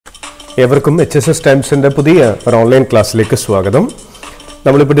ഏവർക്കും HSSTIMES പുതിയ ഒരു ഓൺലൈൻ ക്ലാസ്സിലേക്ക് സ്വാഗതം.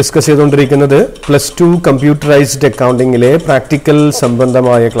 നമ്മളിപ്പോൾ ഡിസ്കസ് ചെയ്തുകൊണ്ടിരിക്കുന്നത് +2 കമ്പ്യൂട്ടറൈസ്ഡ് അക്കൗണ്ടിങ്ങിലെ പ്രാക്ടിക്കൽ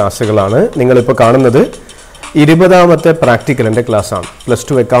സംബന്ധമായ ക്ലാസ്സുകളാണ്. നിങ്ങളിപ്പോൾ കാണുന്നത് 20ാമത്തെ പ്രാക്ടിക്കലിൻ്റെ ക്ലാസ്സാണ്.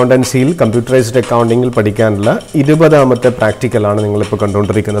 +2 അക്കൗണ്ടൻസിയിൽ കമ്പ്യൂട്ടറൈസ്ഡ് അക്കൗണ്ടിങ്ങിൽ പഠിക്കാനുള്ള 20ാമത്തെ പ്രാക്ടിക്കലാണ് നിങ്ങളിപ്പോൾ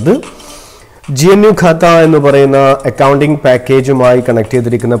കണ്ടുകൊണ്ടിരിക്കുന്നത്. GNU Khata എന്ന് പറയുന്ന അക്കൗണ്ടിംഗ് പാക്കേജുമായി കണക്ട്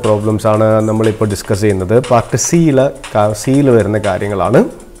ചെയ്തിരിക്കുന്ന പ്രോബ്ലംസ് ആണ് നമ്മളിപ്പോൾ ഡിസ്കസ് ചെയ്യുന്നത്. പാർട്ട് സിയിൽ വരുന്ന കാര്യങ്ങളാണ്.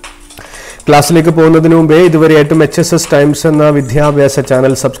 ക്ലാസ്സിലേക്ക് പോകുന്നതിന് മുമ്പേ ഇതുവരെയായിട്ടും HSSTIMES എന്ന വിദ്യാഭ്യാസ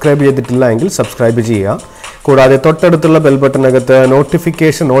ചാനൽ സബ്സ്ക്രൈബ് ചെയ്തിട്ടില്ല എങ്കിൽ സബ്സ്ക്രൈബ് ചെയ്യുക. കൂടാതെ തൊട്ടടുത്തുള്ള ബെൽ ബട്ടനകത്ത്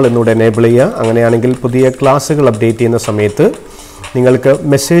നോട്ടിഫിക്കേഷൻ ഓൾ എന്നൂടെ എനേബിൾ ചെയ്യുക. അങ്ങനെയാണെങ്കിൽ പുതിയ ക്ലാസ്സുകൾ അപ്ഡേറ്റ് ചെയ്യുന്ന സമയത്ത് നിങ്ങൾക്ക്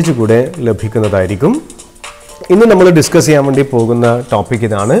മെസ്സേജ് കൂടെ ലഭിക്കുന്നതായിരിക്കും. ഇന്ന് നമ്മൾ ഡിസ്കസ് ചെയ്യാൻ വേണ്ടി പോകുന്ന ടോപ്പിക്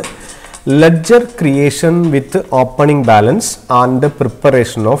ഇതാണ്: ledger creation with opening balance and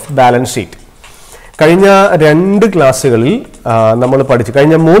preparation of balance sheet. കഴിഞ്ഞ 2 ക്ലാസ്സുകളിൽ നമ്മൾ പഠിച്ചു.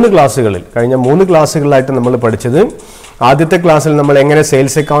 കഴിഞ്ഞ 3 ക്ലാസ്സുകളിലായിട്ട് നമ്മൾ പഠിച്ചത്, ആദ്യത്തെ ക്ലാസ്സിൽ നമ്മൾ എങ്ങനെ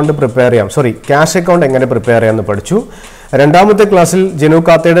സെയിൽസ് അക്കൗണ്ട് പ്രിപ്പയർ ചെയ്യാം, ക്യാഷ് അക്കൗണ്ട് എങ്ങനെ പ്രിപ്പയർ ചെയ്യാമെന്ന് പഠിച്ചു. രണ്ടാമത്തെ ക്ലാസ്സിൽ GNU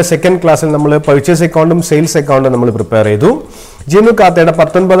Khata'യുടെ സെക്കൻഡ് ക്ലാസ്സിൽ നമ്മൾ പർച്ചേസ് അക്കൗണ്ടും സെയിൽസ് അക്കൗണ്ടും നമ്മൾ പ്രിപ്പയർ ചെയ്തു. GNU Khata'യുടെ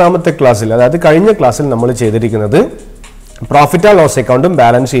 19ാമത്തെ ക്ലാസ്സിൽ, അതായത് കഴിഞ്ഞ ക്ലാസ്സിൽ നമ്മൾ ചെയ്തിരിക്കുന്നത് പ്രോഫിറ്റ് ആൻഡ് ലോസ് അക്കൗണ്ടും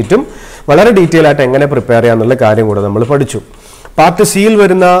ബാലൻസ് ഷീറ്റും വളരെ ഡീറ്റെയിൽ ആയിട്ട് എങ്ങനെ പ്രിപ്പയർ ചെയ്യാമെന്നുള്ള കാര്യം കൂടെ നമ്മൾ പഠിച്ചു. പാർട്ട് സിയിൽ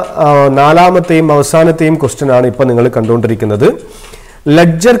വരുന്ന 4ാമത്തെയും അവസാനത്തെയും ക്വസ്റ്റ്യൻ ആണ് ഇപ്പോൾ നിങ്ങൾ കണ്ടുകൊണ്ടിരിക്കുന്നത്: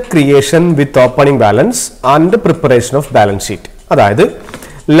 ledger creation with opening balance and preparation of balance sheet. അതായത്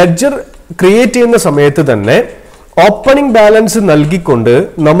ലെഡ്ജർ ക്രിയേറ്റ് ചെയ്യുന്ന സമയത്ത് തന്നെ ഓപ്പണിംഗ് ബാലൻസ് നൽകിക്കൊണ്ട്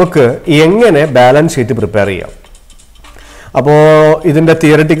നമുക്ക് എങ്ങനെ ബാലൻസ് ഷീറ്റ് പ്രിപ്പയർ ചെയ്യാം. അപ്പോൾ ഇതിൻ്റെ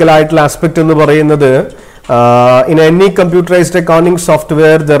തിയററ്റിക്കൽ ആയിട്ടുള്ള ആസ്പെക്ട് എന്ന് പറയുന്നത്, in any computerized accounting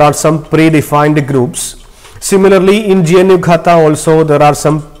software there are some predefined groups. Similarly, in GNU Khata also there are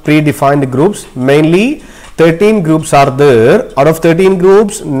some predefined groups. Mainly 13 groups are there. Out of 13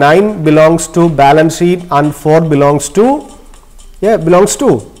 groups, 9 belongs to balance sheet and 4 belongs to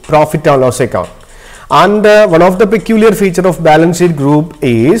profit and loss account. And one of the peculiar feature of balance sheet group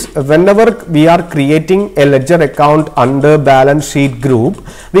is, whenever we are creating a ledger account under balance sheet group,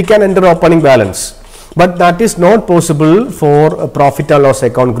 we can enter opening balance. But that is not possible for profit and loss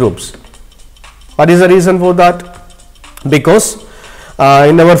account groups. What is the reason for that? Because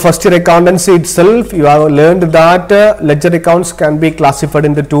in our first year accountancy itself, you have learned that ledger accounts can be classified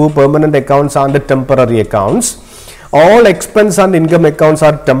into 2 permanent accounts and temporary accounts. All expense and income accounts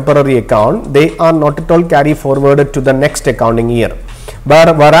are temporary account. They are not at all carry forwarded to the next accounting year.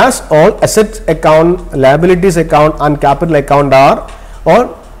 Whereas all assets account, liabilities account and capital account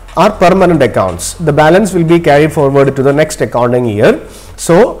are permanent accounts. The balance will be carried forward to the next accounting year.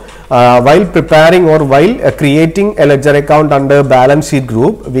 So while preparing or while creating a ledger account under balance sheet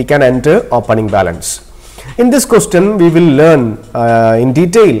group, we can enter opening balance. In this question we will learn in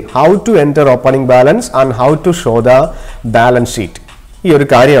detail how to enter opening balance and how to show the balance sheet. ഈ ഒരു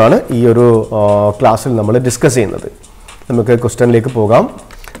കാര്യമാണ് ഈ ഒരു ക്ലാസ്സിൽ നമ്മൾ discuss ചെയ്യുന്നത്. നമുക്ക് ക്വസ്റ്റ്യനിലേക്ക് പോകാം.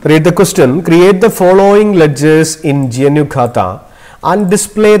 Read the question. Create the following ledgers in GNU Khata and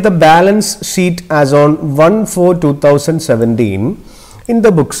display the balance sheet as on 1/4/2017 in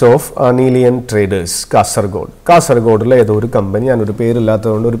the books of Neelian Traders, Kasaragod. കാസർഗോഡിലെ ഏതോ ഒരു കമ്പനി, ഞാനൊരു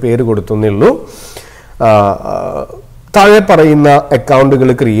പേരില്ലാത്തതുകൊണ്ട് ഒരു പേര് കൊടുത്തേ ഉള്ളൂ. താഴെ പറയുന്ന അക്കൗണ്ടുകൾ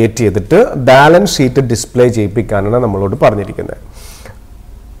ക്രിയേറ്റ് ചെയ്തിട്ട് ബാലൻസ് ഷീറ്റ് ഡിസ്പ്ലേ ചെയ്യിപ്പിക്കാനാണ് നമ്മളോട് പറഞ്ഞിരിക്കുന്നത്.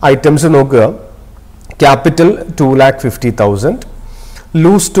 ഐറ്റംസ് നോക്കുക. ക്യാപിറ്റൽ 2,50,000,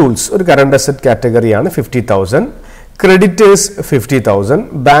 ലൂസ് ടൂൾസ് ഒരു current asset കാറ്റഗറിയാണ് 50,000, creditors 50,000,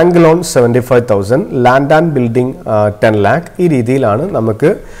 bank loan 75,000, land and building 10 lakh. ഈ രീതിയിലാണ് നമുക്ക്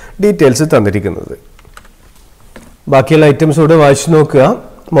ഡീറ്റെയിൽസ് തന്നിരിക്കുന്നത്. ബാക്കിയുള്ള ഐറ്റംസ് ഇവിടെ വായിച്ചു നോക്കുക.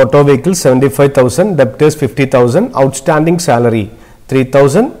 Motor vehicle 75,000, debtors 50,000, outstanding salary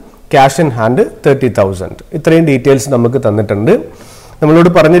 3,000, cash in hand 30,000. ഇത്രയും ഡീറ്റെയിൽസ് നമുക്ക് തന്നിട്ടുണ്ട്. നമ്മളോട്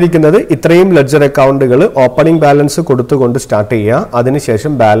പറഞ്ഞിരിക്കുന്നത് ഇത്രയും ലെഡ്ജർ അക്കൗണ്ടുകൾ ഓപ്പണിംഗ് ബാലൻസ് കൊടുത്തുകൊണ്ട് സ്റ്റാർട്ട് ചെയ്യുക,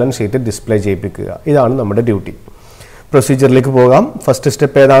 അതിനുശേഷം ബാലൻസ് ഷീറ്റ് ഡിസ്പ്ലേ ചെയ്യിപ്പിക്കുക. ഇതാണ് നമ്മുടെ ഡ്യൂട്ടി. പ്രൊസീജിയറിലേക്ക് പോകാം. ഫസ്റ്റ്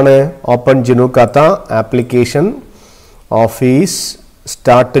സ്റ്റെപ്പ് ഏതാണ്? Open GNU Khata, application, office,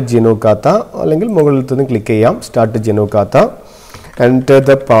 start GNU Khata, അല്ലെങ്കിൽ മുകളിൽ നിന്ന് ക്ലിക്ക് ചെയ്യാം start GNU Khata. Enter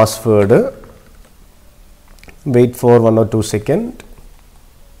the password. Wait for 1 or 2 seconds.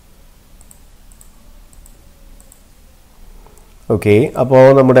 Okay, അപ്പോൾ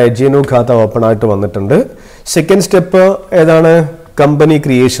നമ്മുടെ GNU Khata ഓപ്പൺ ആയിട്ട് വന്നിട്ടുണ്ട്. സെക്കൻഡ് സ്റ്റെപ്പ് ഏതാണ്? കമ്പനി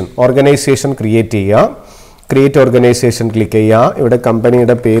ക്രിയേഷൻ, ഓർഗനൈസേഷൻ ക്രിയേറ്റ് ചെയ്യുക. ക്രിയേറ്റ് ഓർഗനൈസേഷൻ ക്ലിക്ക് ചെയ്യുക. ഇവിടെ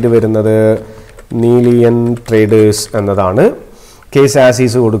കമ്പനിയുടെ പേര് വരുന്നത് നീലിയൻ ട്രേഡേഴ്സ് എന്നതാണ്. കേസ്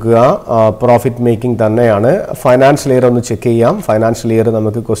ആസീസ് കൊടുക്കുക. പ്രോഫിറ്റ് മേക്കിംഗ് തന്നെയാണ്. ഫൈനാൻഷ്യൽ ഇയർ ഒന്ന് ചെക്ക് ചെയ്യാം. ഫൈനാൻഷ്യൽ ഇയർ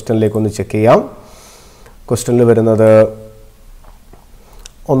നമുക്ക് ക്വസ്റ്റ്യനിലേക്ക് ഒന്ന് ചെക്ക് ചെയ്യാം. ക്വസ്റ്റ്യനിൽ വരുന്നത്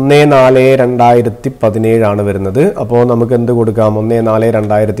 1/4/2017 ആണ് വരുന്നത്. അപ്പോൾ നമുക്ക് എന്ത് കൊടുക്കാം?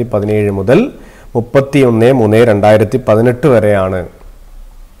 1/4/2017 മുതൽ 31/3/2018 വരെയാണ്.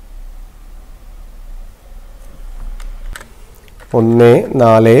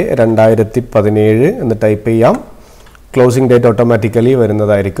 1/4/2017 എന്ന് ടൈപ്പ് ചെയ്യാം. ക്ലോസിംഗ് ഡേറ്റ് ഓട്ടോമാറ്റിക്കലി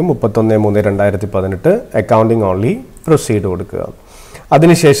വരുന്നതായിരിക്കും 31/3/2018. അക്കൗണ്ടിങ് ഓൺലി പ്രൊസീഡ് കൊടുക്കുക.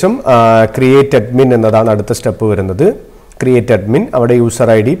 അതിനുശേഷം ക്രിയേറ്റ് അഡ്മിൻ എന്നതാണ് അടുത്ത സ്റ്റെപ്പ് വരുന്നത്. ക്രിയേറ്റ് അഡ്മിൻ, അവിടെ user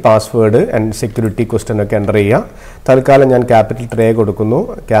I D, password and security question ഒക്കെ എൻ്റർ ചെയ്യുക. തൽക്കാലം ഞാൻ ക്യാപിറ്റൽ ലെറ്റർ എ കൊടുക്കുന്നു.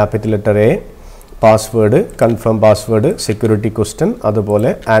 Capital letter A, password, confirm password, security question, അതുപോലെ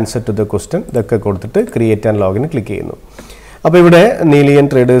ആൻസർ ടു ദ ക്വസ്റ്റ്യൻ, ഇതൊക്കെ കൊടുത്തിട്ട് ക്രിയേറ്റ് ആൻഡ് ലോഗിൻ ക്ലിക്ക് ചെയ്യുന്നു. അപ്പോൾ ഇവിടെ നീലിയൻ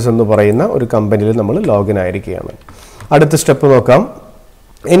ട്രേഡേഴ്സ് എന്ന് പറയുന്ന ഒരു കമ്പനിയിൽ നമ്മൾ ലോഗിൻ ആയിരിക്കുകയാണ്. അടുത്ത സ്റ്റെപ്പ് നോക്കാം.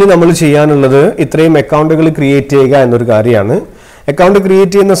 ഇനി നമ്മൾ ചെയ്യാനുള്ളത് ഇത്രയും അക്കൗണ്ടുകൾ ക്രിയേറ്റ് ചെയ്യുക എന്നൊരു കാര്യമാണ്. അക്കൗണ്ട്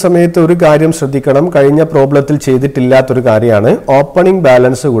ക്രിയേറ്റ് ചെയ്യുന്ന സമയത്ത് ഒരു കാര്യം ശ്രദ്ധിക്കണം, കഴിഞ്ഞ പ്രോബ്ലത്തിൽ ചെയ്തിട്ടില്ലാത്തൊരു കാര്യമാണ്. ഓപ്പണിംഗ്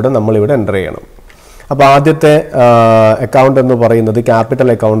ബാലൻസ് കൂടെ നമ്മളിവിടെ എൻ്റർ ചെയ്യണം. അപ്പോൾ ആദ്യത്തെ അക്കൗണ്ട് എന്ന് പറയുന്നത് ക്യാപിറ്റൽ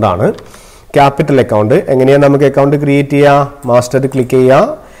അക്കൗണ്ട് ആണ്. ക്യാപിറ്റൽ അക്കൗണ്ട് എങ്ങനെയാണ് നമുക്ക് അക്കൗണ്ട് ക്രിയേറ്റ് ചെയ്യുക? മാസ്റ്റർ ക്ലിക്ക് ചെയ്യുക,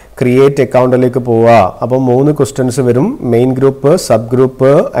 ക്രിയേറ്റ് അക്കൗണ്ടിലേക്ക് പോവുക. അപ്പോൾ 3 ക്വസ്റ്റ്യൻസ് വരും. Main group, sub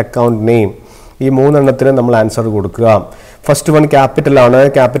group, account name. ഈ 3 എണ്ണത്തിന് നമ്മൾ ആൻസർ കൊടുക്കുക. ഫസ്റ്റ് വൺ ക്യാപിറ്റൽ ആണ്.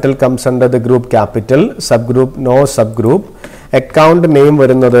 Capital comes under the group capital. Sub group no sub group. Account name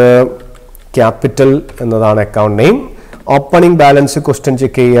വരുന്നത് ക്യാപിറ്റൽ എന്നതാണ് account name. Opening balance question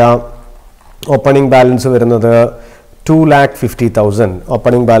check ചെയ്യുക. Opening balance വരുന്നത് 2,50,000.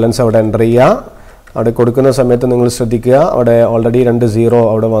 Opening balance അവിടെ എൻ്റർ ചെയ്യുക. അവിടെ കൊടുക്കുന്ന സമയത്ത് നിങ്ങൾ ശ്രദ്ധിക്കുക, അവിടെ ഓൾറെഡി 2 0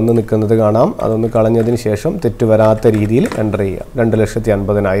 അവിടെ വന്ന് നിൽക്കുന്നത് കാണാം. അതൊന്ന് കളഞ്ഞതിന് ശേഷം തെറ്റ് വരാത്ത രീതിയിൽ എൻ്റർ ചെയ്യുക.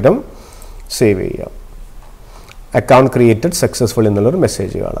 2,50,000 സേവ് ചെയ്യുക. അക്കൗണ്ട് ക്രിയേറ്റഡ് സക്സസ്ഫുൾ എന്നുള്ളൊരു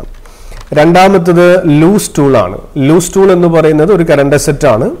മെസ്സേജ് കാണാം. രണ്ടാമത്തത് ലൂസ് ടൂൾ ആണ്. ലൂസ് ടൂൾ എന്ന് പറയുന്നത് ഒരു കറണ്ട് അസറ്റ്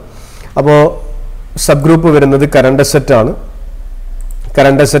ആണ്. അപ്പോൾ സബ് ഗ്രൂപ്പ് വരുന്നത് കറണ്ട് അസറ്റ് ആണ്.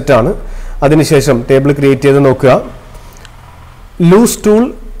 കറണ്ട് അസറ്റ് ആണ്. അതിനുശേഷം ടേബിൾ ക്രിയേറ്റ് ചെയ്ത് നോക്കുക. ലൂസ് ടൂൾ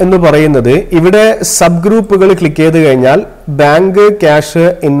എന്ന് പറയുന്നത് ഇവിടെ സബ് ഗ്രൂപ്പുകൾ ക്ലിക്ക് ചെയ്ത് കഴിഞ്ഞാൽ bank, cash,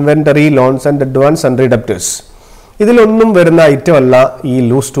 inventory, loans and advance, sundry debtors, ഇതിലൊന്നും വരുന്ന ഐറ്റം അല്ല ഈ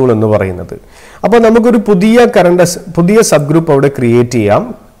ലൂസ് ടൂൾ എന്ന് പറയുന്നത്. അപ്പോൾ നമുക്കൊരു പുതിയ സബ് ഗ്രൂപ്പ് അവിടെ ക്രിയേറ്റ് ചെയ്യാം.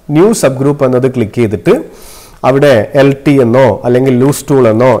 ന്യൂ സബ് ഗ്രൂപ്പ് എന്നത് ക്ലിക്ക് ചെയ്തിട്ട് അവിടെ LT എന്നോ അല്ലെങ്കിൽ ലൂസ് ടൂൾ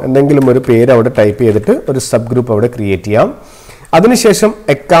എന്നോ എന്തെങ്കിലും ഒരു പേര് അവിടെ ടൈപ്പ് ചെയ്തിട്ട് ഒരു സബ് ഗ്രൂപ്പ് അവിടെ ക്രിയേറ്റ് ചെയ്യാം. അതിനുശേഷം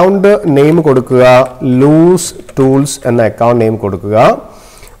അക്കൗണ്ട് നെയിം കൊടുക്കുക. ലൂസ് ടൂൾസ് എന്ന അക്കൗണ്ട് നെയിം കൊടുക്കുക.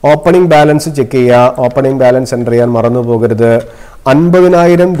 ഓപ്പണിംഗ് ബാലൻസ് ചെക്ക് ചെയ്യുക. ഓപ്പണിംഗ് ബാലൻസ് എൻ്റർ ചെയ്യാൻ മറന്നു പോകരുത്.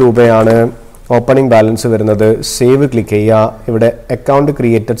 50,000 രൂപയാണ് ഓപ്പണിംഗ് ബാലൻസ് വരുന്നത്. സേവ് ക്ലിക്ക് ചെയ്യുക. ഇവിടെ അക്കൗണ്ട്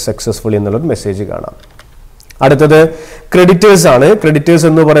ക്രിയേറ്റഡ് സക്സസ്ഫുള്ളി എന്നുള്ളൊരു മെസ്സേജ് കാണാം. അടുത്തത് ക്രെഡിറ്റേഴ്സ് ആണ്. ക്രെഡിറ്റേഴ്സ്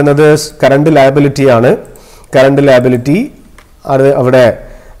എന്ന് പറയുന്നത് കറണ്ട് ലയബിലിറ്റി ആണ്. കറണ്ട് ലയബിലിറ്റി അത് അവിടെ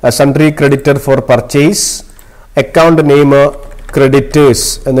sundry creditor four purchase. Account name creditors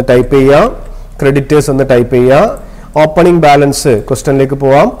എന്ന് ടൈപ്പ് ചെയ്യുക. ക്രെഡിറ്റേഴ്സ് എന്ന് ടൈപ്പ് ചെയ്യുക. ഓപ്പണിംഗ് ബാലൻസ് ക്വസ്റ്റ്യനിലേക്ക്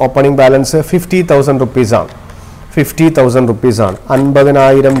പോവാം. ഓപ്പണിംഗ് ബാലൻസ് 50,000 റുപ്പീസ് ആണ്. 50,000 റുപ്പീസ് ആണ്.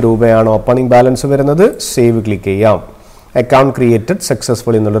 50,000 രൂപയാണ് ഓപ്പണിംഗ് ബാലൻസ് വരുന്നത്. സേവ് ക്ലിക്ക് ചെയ്യാം. അക്കൗണ്ട് ക്രിയേറ്റഡ്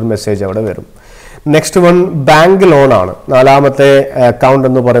സക്സസ്ഫുൾ എന്നുള്ളൊരു മെസ്സേജ് അവിടെ വരും. നെക്സ്റ്റ് വൺ ബാങ്ക് ലോൺ ആണ്. നാലാമത്തെ അക്കൗണ്ട്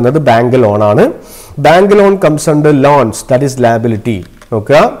എന്ന് പറയുന്നത് ബാങ്ക് ലോൺ ആണ്. Bank loan comes under loans, that is liability.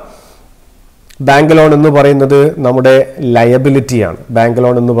 നോക്കുക, ബാങ്ക് ലോൺ എന്ന് പറയുന്നത് നമ്മുടെ ലയബിലിറ്റി ആണ്. ബാങ്ക്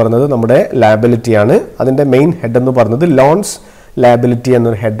ലോൺ എന്ന് പറയുന്നത് നമ്മുടെ ലയബിലിറ്റി ആണ്. അതിൻ്റെ മെയിൻ ഹെഡ് എന്ന് പറയുന്നത് ലോൺസ് ലയബിലിറ്റി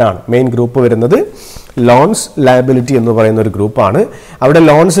എന്നൊരു ഹെഡാണ്. മെയിൻ ഗ്രൂപ്പ് വരുന്നത് ലോൺസ് ലയബിലിറ്റി എന്ന് പറയുന്ന ഒരു ഗ്രൂപ്പാണ്. അവിടെ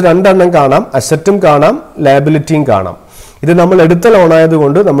ലോൺസ് 2 എണ്ണം കാണാം. അസറ്റും കാണാം, ലയബിലിറ്റിയും കാണാം. ഇത് നമ്മൾ എടുത്ത ലോൺ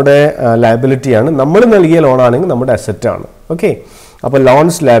ആയതുകൊണ്ട് നമ്മുടെ ലയബിലിറ്റിയാണ്. നമ്മൾ നൽകിയ ലോൺ ആണെങ്കിൽ നമ്മുടെ അസറ്റാണ്. ഓക്കെ, അപ്പോൾ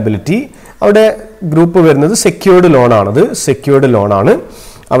ലോൺസ് ലയബിലിറ്റി. അവിടെ ഗ്രൂപ്പ് വരുന്നത് സെക്യൂർഡ് ലോൺ ആണത്. സെക്യൂർഡ് ലോൺ ആണ്.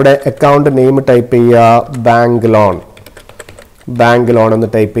 അവിടെ അക്കൗണ്ട് നെയിം ടൈപ്പ് ചെയ്യുക. Bank loan. ബാങ്ക് ലോൺ എന്ന്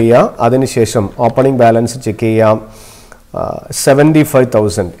ടൈപ്പ് ചെയ്യുക. അതിനുശേഷം ഓപ്പണിംഗ് ബാലൻസ് ചെക്ക് ചെയ്യാം.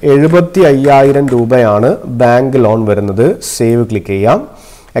 75,000 75,000 രൂപയാണ് ബാങ്ക് ലോൺ വരുന്നത്. സേവ് ക്ലിക്ക് ചെയ്യാം.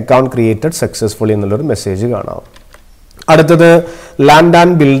 അക്കൗണ്ട് ക്രിയേറ്റഡ് സക്സസ്ഫുള്ളി എന്നുള്ളൊരു മെസ്സേജ് കാണാം. അടുത്തത് ലാൻഡ്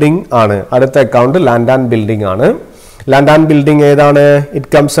ആൻഡ് ബിൽഡിംഗ് ആണ്. അടുത്ത അക്കൗണ്ട് ലാൻഡ് ആൻഡ് ബിൽഡിംഗ് ആണ്. ലാൻഡ് ആൻഡ് ബിൽഡിംഗ് ഏതാണ്? It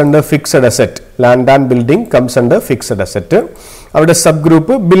comes under fixed asset. Land and building comes under fixed asset. അവിടെ സബ്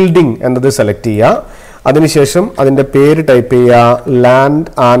ഗ്രൂപ്പ് ബിൽഡിംഗ് എന്നത് സെലക്ട് ചെയ്യുക. അതിനുശേഷം അതിൻ്റെ പേര് ടൈപ്പ് ചെയ്യുക. Land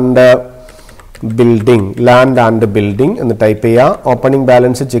and building. Land and building എന്ന് ടൈപ്പ് ചെയ്യുക. ഓപ്പണിംഗ്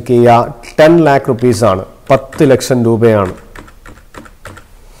ബാലൻസ് ചെക്ക് ചെയ്യുക. 10 lakh റുപ്പീസ് ആണ്. 10 ലക്ഷം രൂപയാണ്.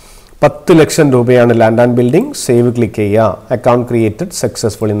 10 ലക്ഷം രൂപയാണ് land and building. Save click ചെയ്യുക. അക്കൗണ്ട് ക്രിയേറ്റഡ്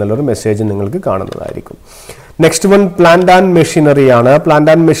സക്സസ്ഫുൾ എന്നുള്ളൊരു മെസ്സേജ് നിങ്ങൾക്ക് കാണുന്നതായിരിക്കും. Next one plant and machinery ആണ്.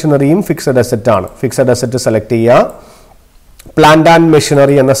 പ്ലാന്റ് ആൻഡ് മെഷീനറിയും ഫിക്സഡ് അസറ്റ് ആണ്. ഫിക്സഡ് അസറ്റ് സെലക്ട് ചെയ്യുക. പ്ലാന്റ് ആൻഡ്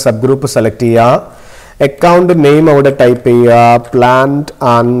മെഷീനറി എന്ന സബ് ഗ്രൂപ്പ് സെലക്ട് ചെയ്യുക. അക്കൗണ്ട് നെയിം അവിടെ ടൈപ്പ് ചെയ്യുക, plant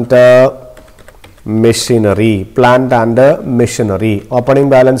and machinery. Plant and machinery.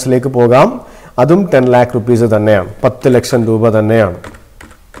 Opening ബാലൻസിലേക്ക് പോകാം. അതും 10 lakh rupees തന്നെയാണ്, 10 ലക്ഷം രൂപ തന്നെയാണ്.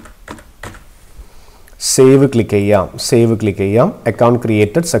 സേവ് ക്ലിക്ക് ചെയ്യാം. സേവ് ക്ലിക്ക് ചെയ്യാം. അക്കൗണ്ട്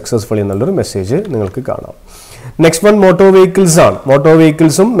ക്രിയേറ്റഡ് സക്സസ്ഫുള്ളി എന്നുള്ളൊരു മെസ്സേജ് നിങ്ങൾക്ക് കാണാം. നെക്സ്റ്റ് വൺ മോട്ടോർ വെഹിക്കിൾസ് ആണ്. മോട്ടോർ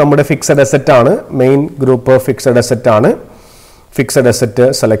വെഹിക്കിൾസും നമ്മുടെ ഫിക്സഡ് അസറ്റ് ആണ്. മെയിൻ ഗ്രൂപ്പ് ഫിക്സഡ് അസറ്റ് ആണ്. ഫിക്സഡ് അസറ്റ്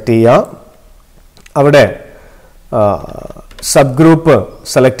സെലക്ട് ചെയ്യുക. അവിടെ സബ് ഗ്രൂപ്പ്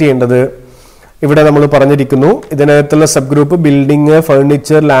സെലക്ട് ചെയ്യേണ്ടത് ഇവിടെ നമ്മൾ പറഞ്ഞിരിക്കുന്നു. ഇതിനകത്തുള്ള sub group building,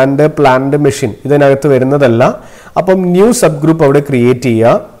 furniture, land, plant, machine ഇതിനകത്ത് വരുന്നതല്ല. അപ്പം ന്യൂ സബ് ഗ്രൂപ്പ് അവിടെ ക്രിയേറ്റ്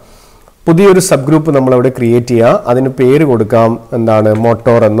ചെയ്യുക. പുതിയൊരു സബ് ഗ്രൂപ്പ് നമ്മൾ അവിടെ ക്രിയേറ്റ് ചെയ്യുക. അതിന് പേര് കൊടുക്കാം. എന്താണ്?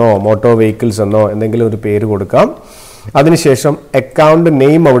 മോട്ടോർ എന്നോ മോട്ടോർ വെഹിക്കിൾസ് എന്നോ എന്തെങ്കിലും ഒരു പേര് കൊടുക്കാം. അതിനുശേഷം അക്കൗണ്ട്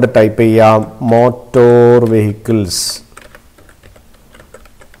നെയിം അവിടെ ടൈപ്പ് ചെയ്യാം. Motor vehicles.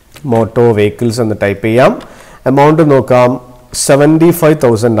 മോട്ടോർ വെഹിക്കിൾസ് എന്ന് ടൈപ്പ് ചെയ്യാം. എമൗണ്ട് നോക്കാം.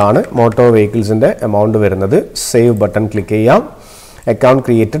 75,000 ആണ് മോട്ടോർ വെഹിക്കിൾസിന്റെ എമൗണ്ട് വരുന്നത്. സേവ് ബട്ടൺ ക്ലിക്ക് ചെയ്യാം. അക്കൗണ്ട്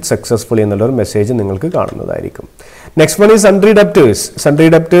ക്രിയേറ്റഡ് സക്സസ്ഫുള്ളി എന്നുള്ളൊരു മെസ്സേജ് നിങ്ങൾക്ക് കാണുന്നതായിരിക്കും. Next one is sundry debtors. Sundry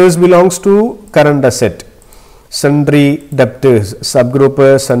debtors belongs to current asset. Sundry debtors sub group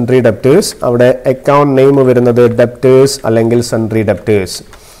sundry debtors. അവിടെ account name വരുന്നത് ഡെപ്റ്റേഴ്സ് അല്ലെങ്കിൽ സൺട്രി ഡെപ്റ്റേഴ്സ്.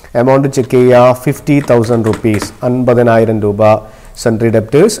 എമൗണ്ട് ചെക്ക് ചെയ്യുക. 50,000 rupees, 50,000 രൂപ sundry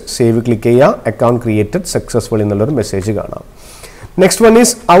debtors. Save click ചെയ്യുക. Account created successfully എന്നുള്ളൊരു message കാണാം. Next one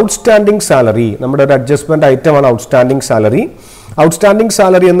is outstanding salary. നമ്മുടെ ഒരു അഡ്ജസ്റ്റ്മെന്റ് ഐറ്റം ആണ് ഔട്ട്സ്റ്റാൻഡിംഗ് സാലറി. ഔട്ട്സ്റ്റാൻഡിംഗ്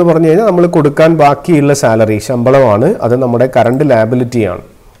സാലറി എന്ന് പറഞ്ഞു കഴിഞ്ഞാൽ നമ്മൾ കൊടുക്കാൻ ബാക്കിയുള്ള സാലറി, ശമ്പളമാണ്. അത് നമ്മുടെ കറണ്ട് ലയബിലിറ്റിയാണ്.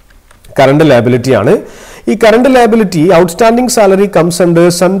 കറണ്ട് ലയബിലിറ്റിയാണ്. ഈ current liability outstanding salary comes under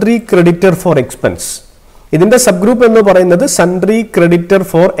sundry creditor four expense. ഇതിന്റെ സബ് ഗ്രൂപ്പ് എന്ന് പറയുന്നത് sundry creditor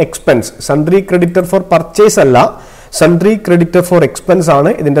four expense. Sundry creditor four purchase അല്ല, സൺട്രി ക്രെഡിറ്റർ ഫോർ എക്സ്പെൻസ് ആണ്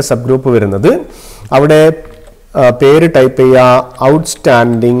ഇതിന്റെ സബ് ഗ്രൂപ്പ് വരുന്നത്. അവിടെ പേര് ടൈപ്പ് ചെയ്യുക.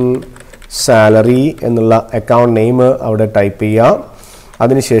 ഔട്ട്സ്റ്റാൻഡിംഗ് സാലറി എന്നുള്ള അക്കൗണ്ട് നെയിം അവിടെ ടൈപ്പ് ചെയ്യുക.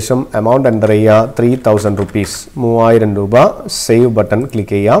 അതിനുശേഷം എമൗണ്ട് എൻ്റർ ചെയ്യുക. 3,000 rupees, 3,000 രൂപ. സേവ് ബട്ടൺ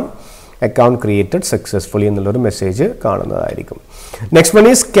ക്ലിക്ക് ചെയ്യാം. അക്കൗണ്ട് ക്രിയേറ്റഡ് സക്സസ്ഫുള്ളി എന്നുള്ളൊരു message കാണുന്നതായിരിക്കും. Next one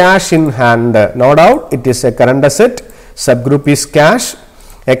is cash in hand. No doubt it is A current asset. Sub group is cash.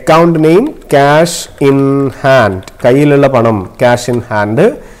 Account name cash in hand. കയ്യിലുള്ള പണം cash in hand.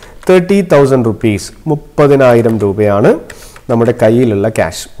 30,000 rupees, 30,000 രൂപയാണ് നമ്മുടെ കയ്യിലുള്ള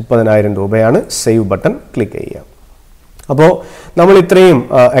cash. 30,000 രൂപയാണ്. Save button click ചെയ്യുക. അപ്പോൾ നമ്മൾ ഇത്രയും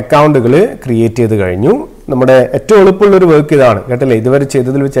അക്കൗണ്ടുകൾ ക്രിയേറ്റ് ചെയ്ത് കഴിഞ്ഞു. നമ്മുടെ ഏറ്റവും എളുപ്പമുള്ളൊരു വർക്ക് ഇതാണ് കേട്ടല്ലേ. ഇതുവരെ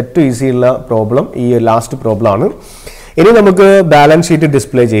ചെയ്തതിൽ വെച്ച് ഏറ്റവും ഈസി ഉള്ള പ്രോബ്ലം ഈ ലാസ്റ്റ് പ്രോബ്ലം ആണ്. ഇനി നമുക്ക് ബാലൻസ് ഷീറ്റ്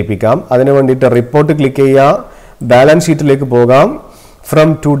ഡിസ്പ്ലേ ചെയ്യിപ്പിക്കാം. അതിന് വേണ്ടിയിട്ട് റിപ്പോർട്ട് ക്ലിക്ക് ചെയ്യുക. ബാലൻസ് ഷീറ്റിലേക്ക് പോകാം. ഫ്രം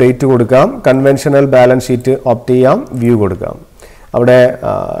ടു ഡേറ്റ് കൊടുക്കാം. കൺവെൻഷണൽ ബാലൻസ് ഷീറ്റ് ഓപ്റ്റ് ചെയ്യാം. വ്യൂ കൊടുക്കാം. അവിടെ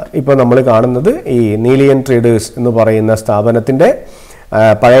ഇപ്പോൾ നമ്മൾ കാണുന്നത് ഈ നീലിയൻ ട്രേഡേഴ്സ് എന്ന് പറയുന്ന സ്ഥാപനത്തിൻ്റെ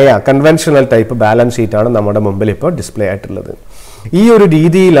പഴയ കൺവെൻഷണൽ ടൈപ്പ് ബാലൻസ് ഷീറ്റാണ് നമ്മുടെ മുമ്പിൽ ഇപ്പോൾ ഡിസ്പ്ലേ ആയിട്ടുള്ളത്. ഈ ഒരു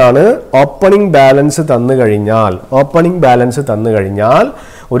രീതിയിലാണ് ഓപ്പണിംഗ് ബാലൻസ് തന്നു കഴിഞ്ഞാൽ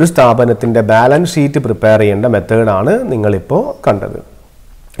ഒരു സ്ഥാപനത്തിൻ്റെ ബാലൻസ് ഷീറ്റ് പ്രിപ്പയർ ചെയ്യേണ്ട മെത്തേഡാണ് നിങ്ങളിപ്പോൾ കണ്ടത്.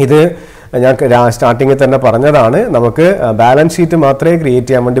 ഇത് ഞാൻ സ്റ്റാർട്ടിങ്ങിൽ തന്നെ പറഞ്ഞതാണ്. നമുക്ക് ബാലൻസ് ഷീറ്റ് മാത്രമേ ക്രിയേറ്റ്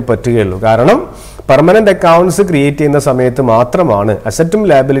ചെയ്യാൻ വേണ്ടി പറ്റുകയുള്ളൂ. കാരണം പെർമനന്റ് അക്കൗണ്ട്സ് ക്രിയേറ്റ് ചെയ്യുന്ന സമയത്ത് മാത്രമാണ്, അസറ്റും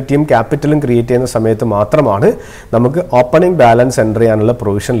ലയബിലിറ്റിയും ക്യാപിറ്റലും ക്രിയേറ്റ് ചെയ്യുന്ന സമയത്ത് മാത്രമാണ് നമുക്ക് ഓപ്പണിംഗ് ബാലൻസ് എൻ്റർ ചെയ്യാനുള്ള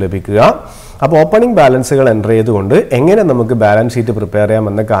പ്രൊവിഷൻ ലഭിക്കുക. അപ്പോൾ ഓപ്പണിംഗ് ബാലൻസുകൾ എൻ്റർ ചെയ്തുകൊണ്ട് എങ്ങനെ നമുക്ക് ബാലൻസ് ഷീറ്റ് പ്രിപ്പയർ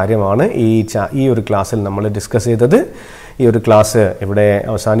ചെയ്യാമെന്ന കാര്യമാണ് ഈ ഒരു ക്ലാസ്സിൽ നമ്മൾ ഡിസ്കസ് ചെയ്തത്. ഈ ഒരു ക്ലാസ് ഇവിടെ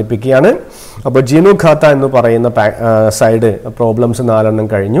അവസാനിപ്പിക്കുകയാണ്. അപ്പോൾ ഗ്നു ഖാത്ത എന്ന് പറയുന്ന സൈഡ് പ്രോബ്ലംസ് 4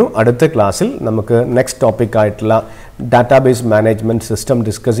 കഴിഞ്ഞു. അടുത്ത ക്ലാസ്സിൽ നമുക്ക് നെക്സ്റ്റ് ടോപ്പിക് ആയിട്ടുള്ള ഡാറ്റാബേസ് മാനേജ്മെൻറ്റ് സിസ്റ്റം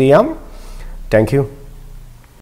ഡിസ്കസ് ചെയ്യാം. Thank you.